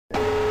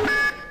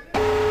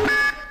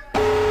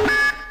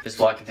This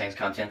vlog contains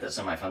content that's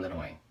semi-fun and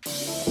annoying.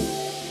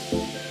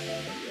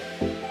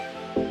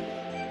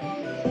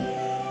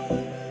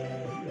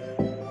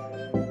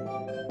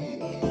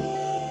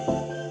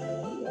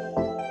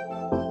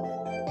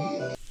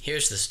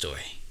 Here's the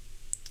story.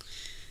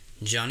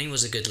 Johnny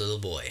was a good little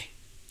boy.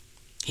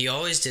 He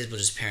always did what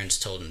his parents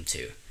told him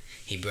to.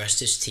 He brushed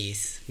his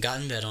teeth,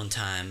 got in bed on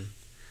time,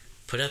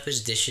 put up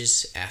his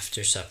dishes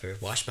after supper,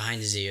 washed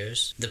behind his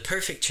ears. The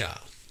perfect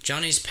child.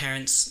 Johnny's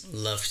parents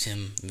loved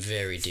him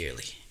very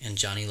dearly, and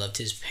Johnny loved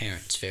his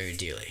parents very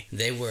dearly.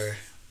 They were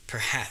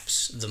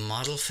perhaps the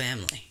model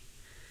family,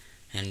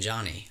 and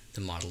Johnny the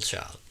model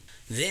child.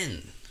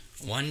 Then,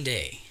 one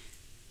day,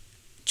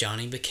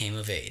 Johnny became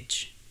of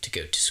age to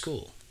go to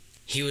school.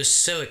 He was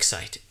so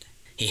excited.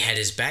 He had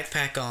his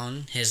backpack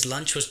on, his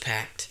lunch was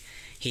packed,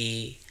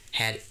 he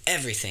had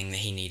everything that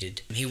he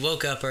needed. He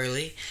woke up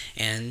early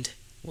and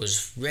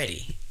was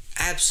ready,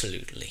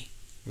 absolutely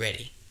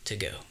ready to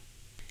go.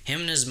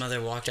 Him and his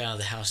mother walked out of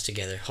the house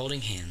together,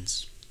 holding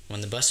hands.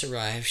 When the bus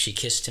arrived, she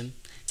kissed him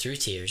through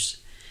tears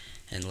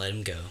and let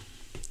him go.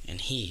 And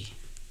he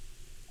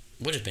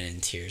would have been in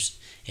tears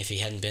if he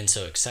hadn't been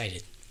so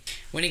excited.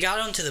 When he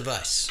got onto the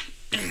bus,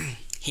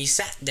 he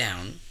sat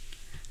down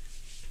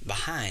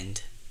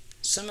behind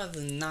some of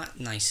the not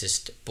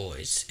nicest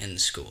boys in the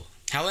school.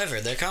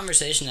 However, their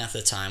conversation at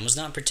the time was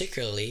not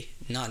particularly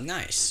not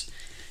nice.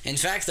 In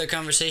fact, their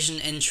conversation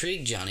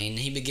intrigued Johnny, and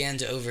he began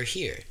to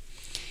overhear.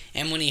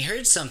 And when he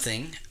heard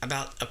something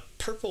about a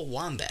purple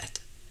wombat,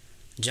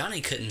 Johnny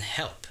couldn't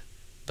help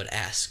but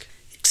ask,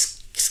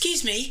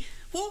 "Excuse me,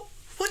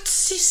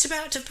 what's this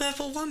about a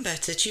purple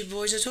wombat that you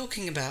boys are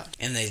talking about?"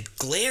 And they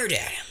glared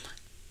at him.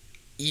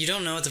 "You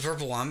don't know what the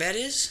purple wombat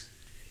is?"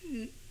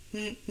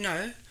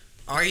 No.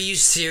 "Are you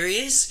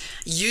serious?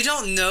 You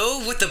don't know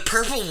what the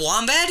purple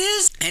wombat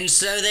is?" And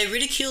so they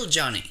ridiculed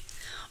Johnny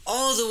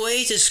all the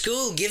way to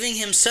school, giving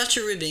him such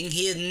a ribbing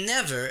he had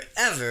never,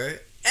 ever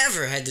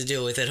had to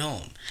deal with at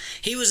home.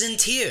 He was in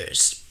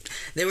tears.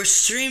 They were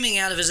streaming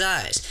out of his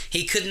eyes.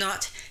 He could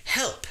not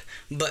help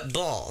but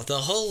bawl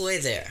the whole way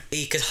there.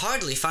 He could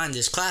hardly find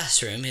his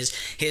classroom.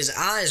 His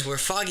eyes were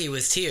foggy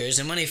with tears,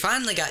 and when he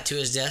finally got to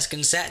his desk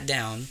and sat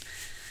down,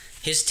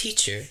 his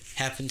teacher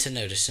happened to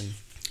notice him.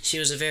 She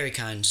was a very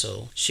kind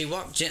soul. She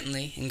walked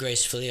gently and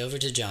gracefully over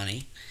to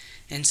Johnny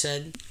and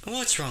said,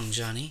 "What's wrong,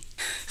 Johnny?"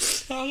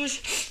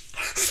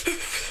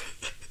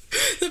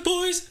 The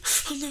boys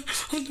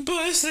on the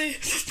bus,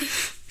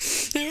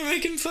 they were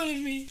making fun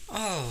of me.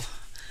 "Oh,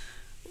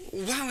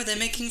 why were they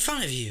making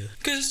fun of you?"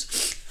 "'Cause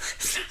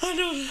I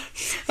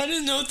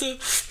didn't know what the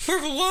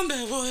purple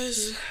wombat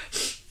was."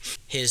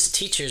 His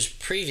teacher's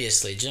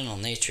previously gentle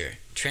nature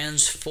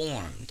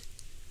transformed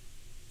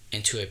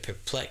into a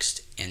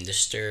perplexed and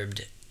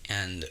disturbed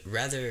and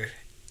rather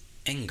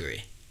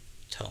angry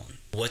tone.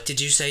 "What did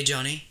you say,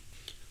 Johnny?"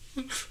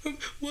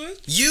 "What?"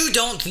 "You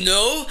don't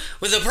know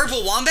what the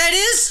purple wombat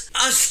is?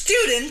 A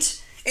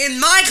student in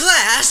my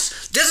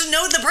class doesn't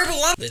know what the purple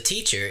wombat..." The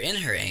teacher, in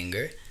her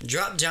anger,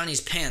 dropped Johnny's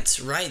pants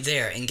right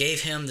there and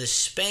gave him the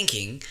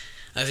spanking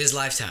of his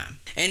lifetime.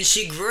 And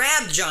she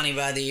grabbed Johnny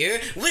by the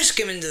ear, whisked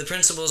him into the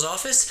principal's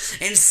office,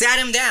 and sat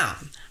him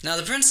down. Now,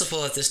 the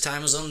principal at this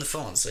time was on the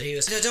phone, so he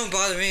was, "Don't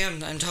bother me,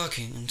 I'm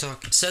talking.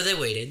 So they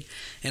waited,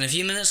 and a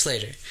few minutes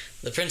later,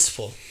 the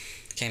principal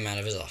came out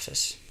of his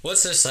office.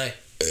 "What's this say?"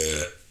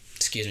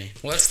 Excuse me.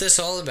 "What's this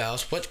all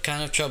about? What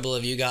kind of trouble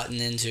have you gotten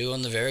into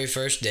on the very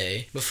first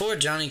day?" Before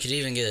Johnny could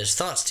even get his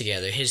thoughts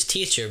together, his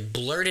teacher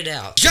blurted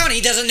out, "Johnny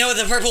doesn't know what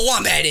the purple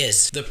wombat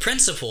is!" The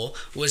principal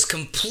was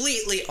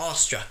completely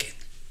awestruck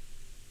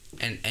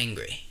and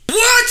angry.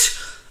 "What?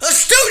 A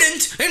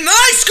student in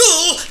my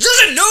school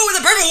doesn't know what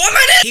the purple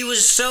wombat is?" He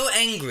was so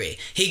angry,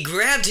 he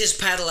grabbed his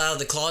paddle out of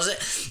the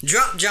closet,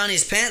 dropped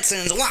Johnny's pants,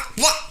 and what?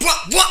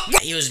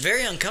 He was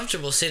very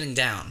uncomfortable sitting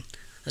down.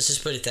 Let's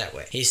just put it that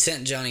way. He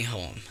sent Johnny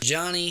home.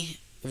 Johnny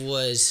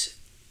was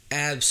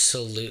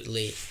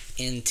absolutely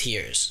in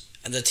tears.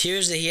 The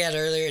tears that he had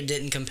earlier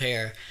didn't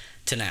compare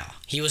to now.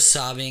 He was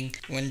sobbing.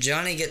 When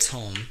Johnny gets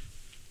home,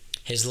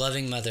 his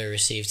loving mother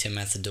received him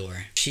at the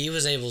door. She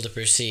was able to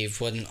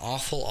perceive what an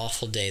awful,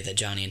 awful day that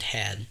Johnny had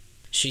had.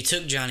 She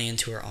took Johnny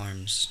into her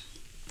arms,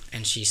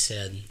 and she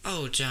said,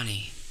 "Oh,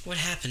 Johnny, what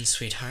happened,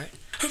 sweetheart?"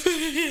 It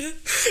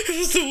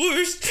was the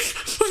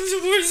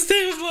worst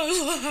day of my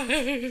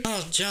life.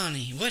 "Oh,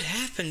 Johnny, what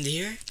happened,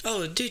 dear?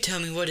 Oh, do tell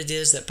me what it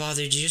is that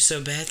bothered you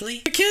so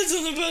badly." "The kids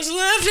on the bus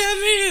laughed at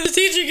me, the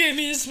teacher gave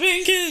me a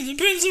spanking, and the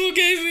principal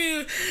gave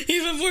me an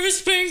even worse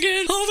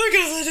spanking. All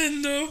because I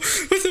didn't know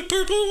what the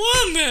purple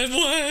wombat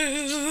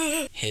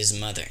was." His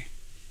mother,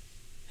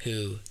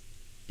 who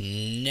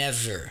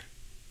never,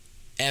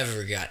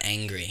 ever got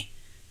angry,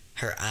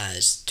 her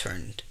eyes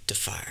turned to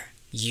fire.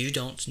 "You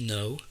don't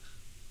know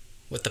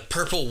what the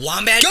purple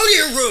wombat..." "Go to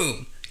your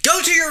room!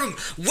 Go to your room!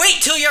 Wait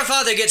till your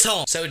father gets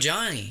home!" So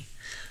Johnny,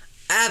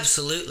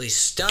 absolutely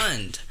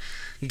stunned,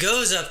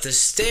 goes up the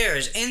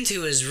stairs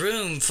into his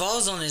room,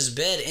 falls on his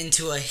bed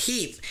into a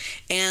heap,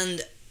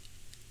 and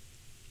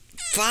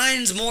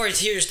finds more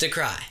tears to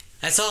cry.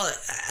 That's all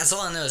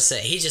I know to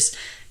say. He just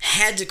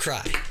had to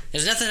cry.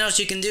 There's nothing else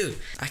you can do.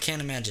 I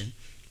can't imagine.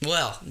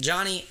 Well,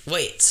 Johnny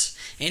waits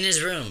in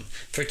his room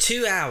for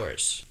 2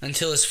 hours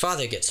until his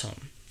father gets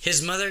home.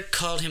 His mother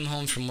called him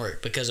home from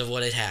work because of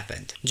what had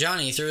happened.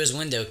 Johnny, through his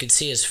window, could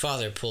see his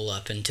father pull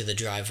up into the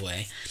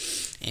driveway,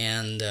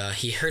 and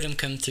he heard him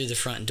come through the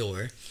front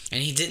door,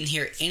 and he didn't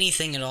hear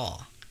anything at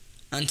all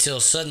until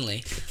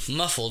suddenly,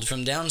 muffled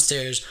from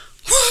downstairs,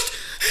 "What?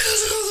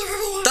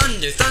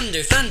 Thunder,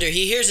 thunder, thunder."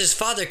 He hears his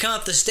father come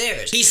up the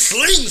stairs. He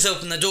slings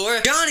open the door.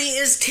 Johnny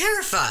is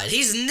terrified.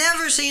 He's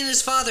never seen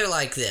his father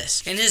like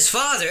this. And his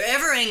father,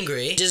 ever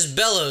angry, just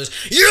bellows,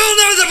 "You don't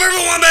know what the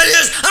Purple Wombat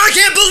is! I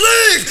can't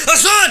believe a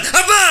son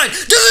of mine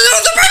doesn't know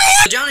what the Purple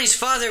Wombat." Johnny's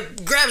father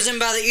grabs him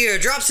by the ear,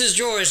 drops his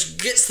drawers,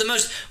 gets the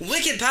most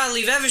wicked paddle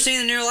you've ever seen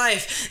in your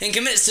life, and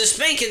commits to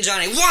spanking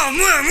Johnny.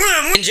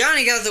 And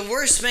Johnny got the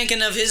worst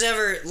spanking of his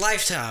ever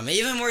lifetime.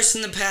 Even worse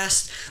than the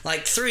past,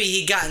 3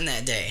 he'd gotten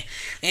that day.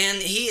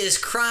 And he is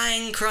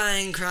crying,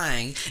 crying,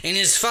 crying. And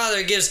his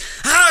father gives,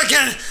 "You're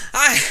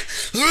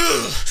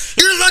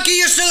lucky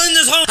you're still in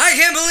this home. I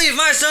can't believe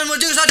my son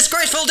would do such a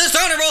disgraceful,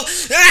 dishonorable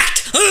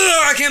act.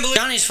 I can't believe."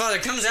 Johnny's father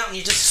comes out and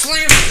he just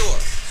slams the door.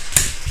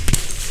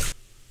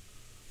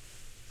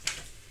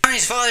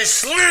 Johnny's father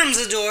slams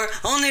the door,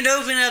 only to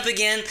open it up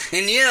again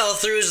and yell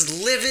through his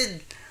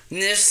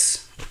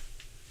lividness,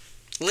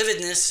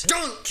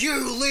 "Don't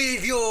you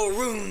leave your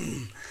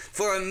room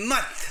for a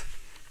month."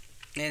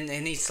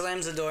 And he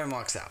slams the door and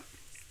walks out.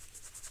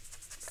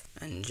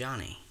 And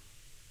Johnny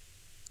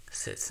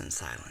sits in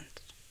silence.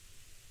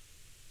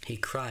 He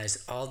cries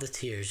all the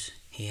tears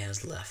he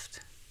has left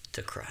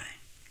to cry.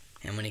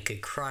 And when he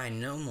could cry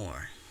no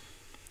more,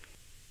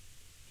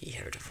 he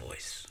heard a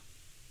voice.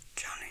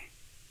 "Johnny.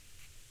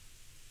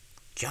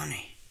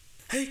 Johnny.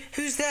 Hey,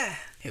 who's there?"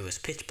 It was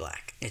pitch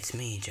black. "It's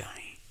me,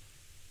 Johnny.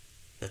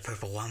 The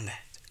Purple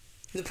Wombat."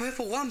 "The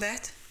Purple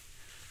Wombat?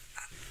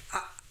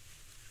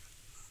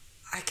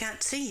 I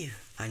can't see you."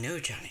 "I know,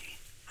 Johnny.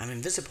 I'm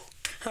invisible."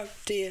 "Oh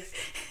dear,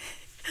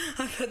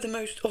 I've had the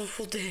most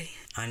awful day."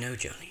 "I know,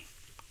 Johnny.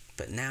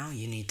 But now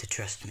you need to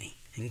trust me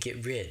and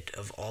get rid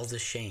of all the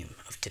shame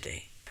of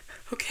today."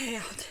 "Okay,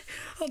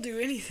 I'll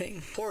do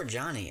anything." Poor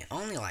Johnny,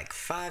 only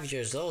 5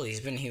 years old, he's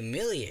been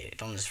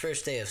humiliated on his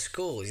first day of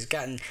school. He's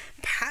gotten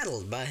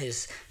paddled by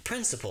his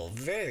principal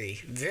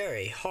very,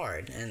 very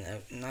hard,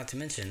 and not to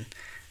mention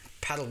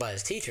paddled by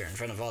his teacher in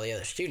front of all the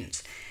other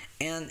students.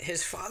 And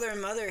his father and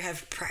mother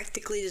have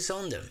practically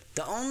disowned him.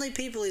 The only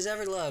people he's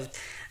ever loved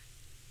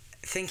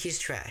think he's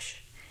trash.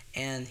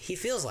 And he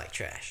feels like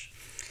trash.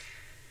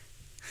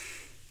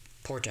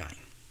 Poor Johnny.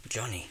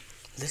 "Johnny,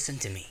 listen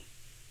to me.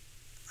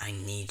 I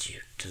need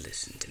you to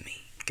listen to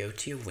me. Go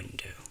to your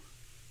window,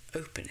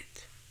 open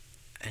it,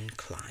 and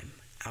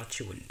climb out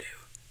your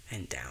window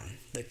and down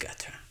the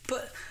gutter."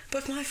 But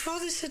my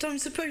father said I'm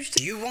supposed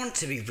to..." "You want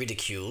to be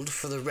ridiculed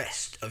for the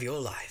rest of your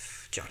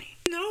life, Johnny."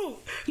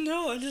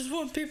 No, I just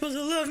want people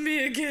to love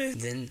me again."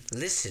 "Then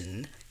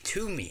listen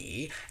to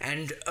me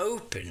and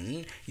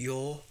open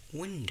your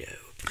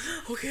window."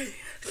 "Okay."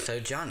 So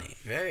Johnny,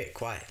 very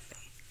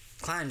quietly,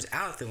 climbs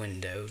out the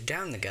window,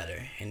 down the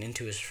gutter, and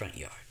into his front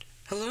yard.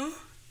 Hello?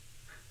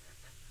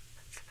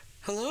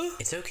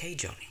 "It's okay,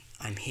 Johnny.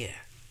 I'm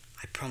here.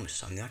 I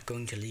promise I'm not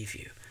going to leave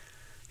you.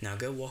 Now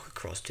go walk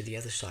across to the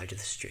other side of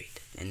the street."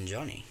 And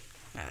Johnny,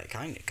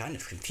 kind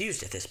of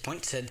confused at this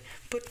point, said,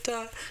 But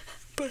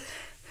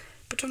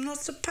I'm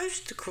not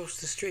supposed to cross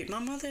the street. My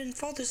mother and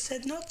father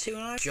said not to,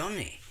 and I..."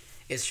 "Johnny,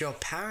 it's your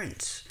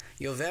parents,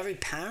 your very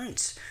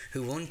parents,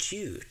 who want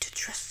you to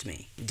trust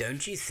me.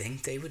 Don't you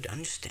think they would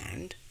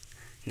understand?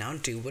 Now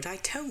do what I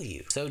tell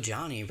you." So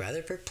Johnny,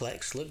 rather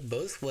perplexed, looked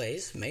both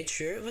ways, made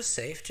sure it was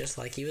safe, just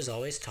like he was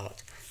always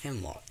taught,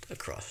 and walked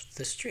across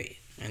the street.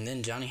 And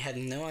then Johnny had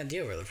no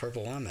idea where the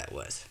Purple Wombat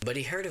was. But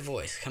he heard a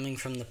voice coming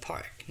from the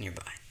park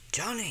nearby.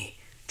 "Johnny!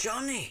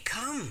 Johnny,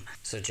 come!"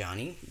 So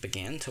Johnny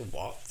began to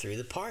walk through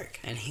the park,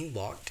 and he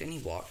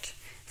walked,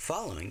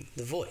 following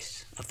the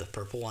voice of the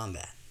Purple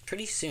Wombat.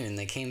 Pretty soon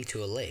they came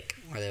to a lake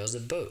where there was a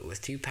boat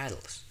with 2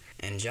 paddles,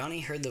 and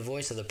Johnny heard the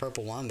voice of the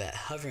Purple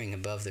Wombat hovering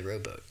above the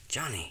rowboat.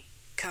 "Johnny,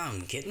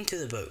 come, get into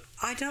the boat."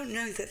 "I don't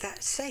know that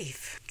that's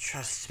safe."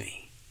 "Trust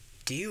me.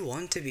 Do you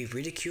want to be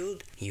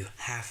ridiculed? You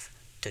have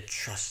to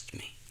trust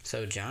me."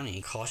 So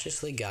Johnny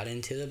cautiously got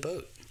into the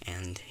boat,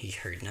 and he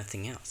heard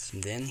nothing else.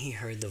 Then he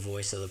heard the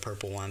voice of the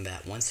Purple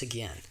Wombat once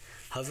again,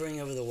 hovering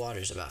over the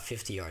waters about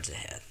 50 yards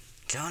ahead.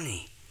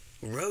 "Johnny,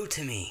 row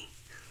to me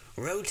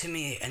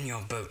in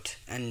your boat,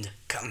 and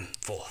come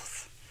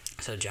forth."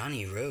 So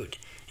Johnny rowed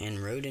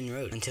and rowed and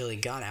rowed until he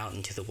got out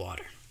into the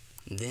water.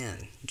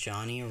 Then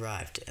Johnny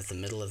arrived at the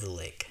middle of the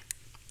lake,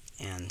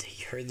 and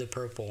he heard the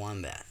Purple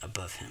Wombat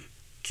above him.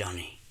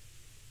 "Johnny,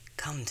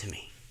 come to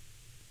me."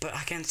 "But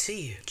I can't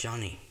see you."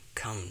 "Johnny,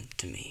 come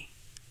to me.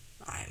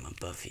 I am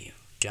above you."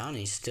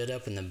 Johnny stood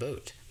up in the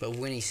boat, but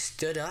when he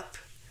stood up,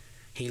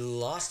 he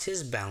lost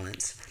his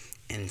balance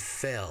and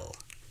fell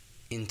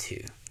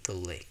into the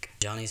lake.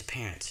 Johnny's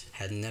parents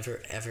had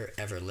never, ever,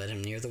 ever let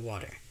him near the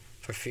water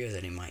for fear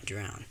that he might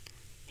drown.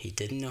 He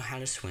didn't know how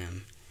to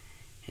swim,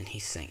 and he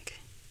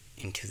sank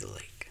into the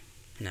lake.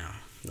 Now,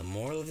 the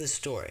moral of this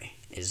story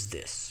is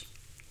this: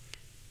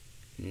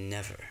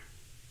 never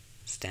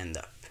stand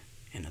up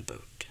in a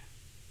boat.